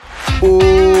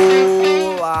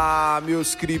Olá,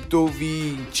 meus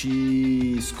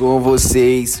cripto-ouvintes! Com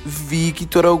vocês,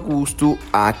 Victor Augusto,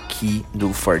 aqui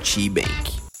do Forte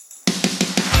Bank.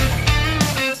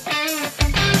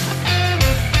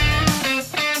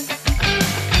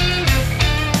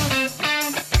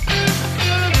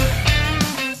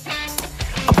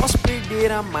 Após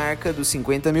perder a marca dos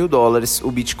 $50 mil,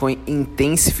 o Bitcoin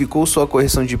intensificou sua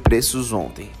correção de preços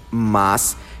ontem,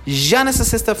 mas já nessa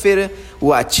sexta-feira,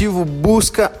 o ativo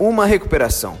busca uma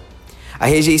recuperação. A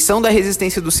rejeição da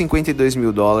resistência dos $52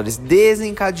 mil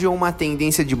desencadeou uma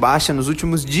tendência de baixa nos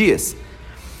últimos dias.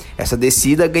 Essa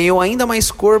descida ganhou ainda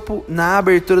mais corpo na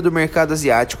abertura do mercado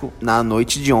asiático na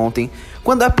noite de ontem,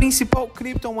 quando a principal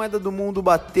criptomoeda do mundo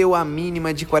bateu a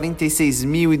mínima de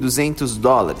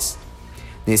 $46.200.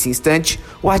 Nesse instante,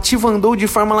 o ativo andou de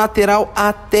forma lateral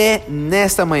até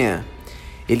nesta manhã.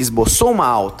 Ele esboçou uma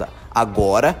alta.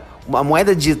 Agora, a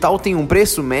moeda digital tem um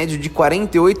preço médio de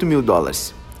 $48 mil.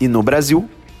 E no Brasil,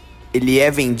 ele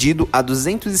é vendido a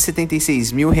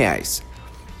R$276 mil.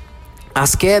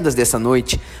 As quedas dessa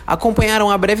noite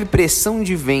acompanharam a breve pressão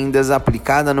de vendas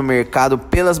aplicada no mercado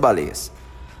pelas baleias.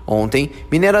 Ontem,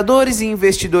 mineradores e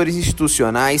investidores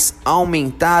institucionais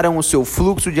aumentaram o seu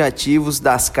fluxo de ativos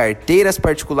das carteiras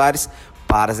particulares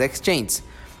para as exchanges.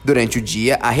 Durante o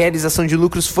dia, a realização de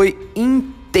lucros foi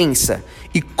intensa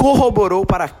e corroborou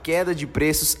para a queda de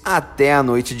preços até a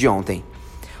noite de ontem.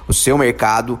 O seu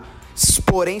mercado,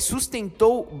 porém,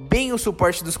 sustentou bem o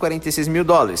suporte dos $46 mil,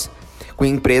 com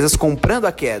empresas comprando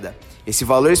a queda. Esse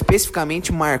valor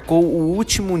especificamente marcou o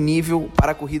último nível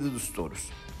para a corrida dos touros.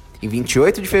 Em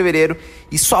 28 de fevereiro,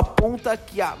 isso aponta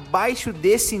que abaixo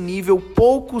desse nível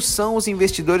poucos são os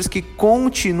investidores que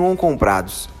continuam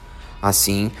comprados.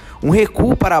 Assim, um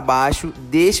recuo para baixo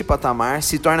deste patamar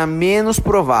se torna menos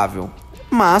provável,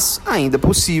 mas ainda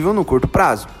possível no curto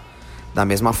prazo. Da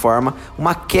mesma forma,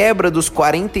 uma quebra dos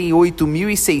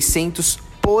 48.600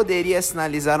 poderia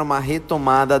sinalizar uma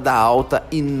retomada da alta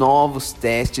e novos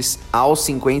testes aos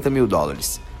 $50 mil.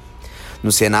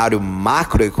 No cenário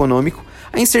macroeconômico,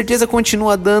 a incerteza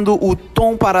continua dando o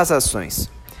tom para as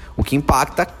ações, o que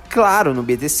impacta, claro, no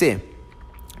BTC.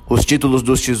 Os títulos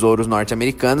dos tesouros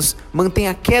norte-americanos mantêm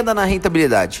a queda na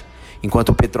rentabilidade, enquanto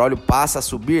o petróleo passa a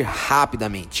subir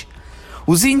rapidamente.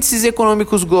 Os índices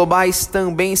econômicos globais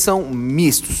também são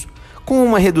mistos, com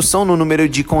uma redução no número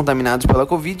de contaminados pela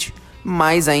Covid,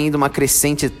 mas ainda uma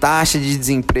crescente taxa de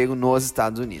desemprego nos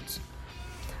Estados Unidos.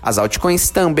 As altcoins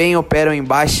também operam em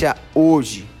baixa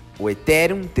hoje. O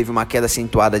Ethereum teve uma queda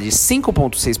acentuada de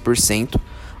 5,6%,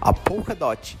 a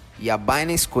Polkadot e a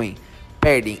Binance Coin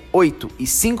perdem 8% e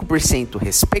 5%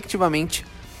 respectivamente.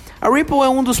 A Ripple é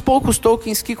um dos poucos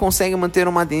tokens que consegue manter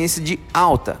uma tendência de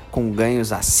alta, com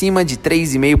ganhos acima de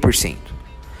 3,5%.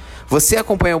 Você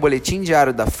acompanha o boletim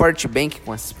diário da Forte Bank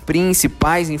com as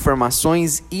principais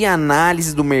informações e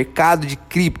análises do mercado de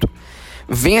cripto.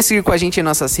 Venha seguir com a gente em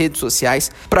nossas redes sociais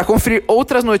para conferir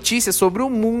outras notícias sobre o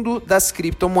mundo das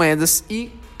criptomoedas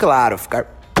e, claro, ficar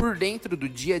por dentro do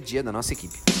dia a dia da nossa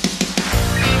equipe.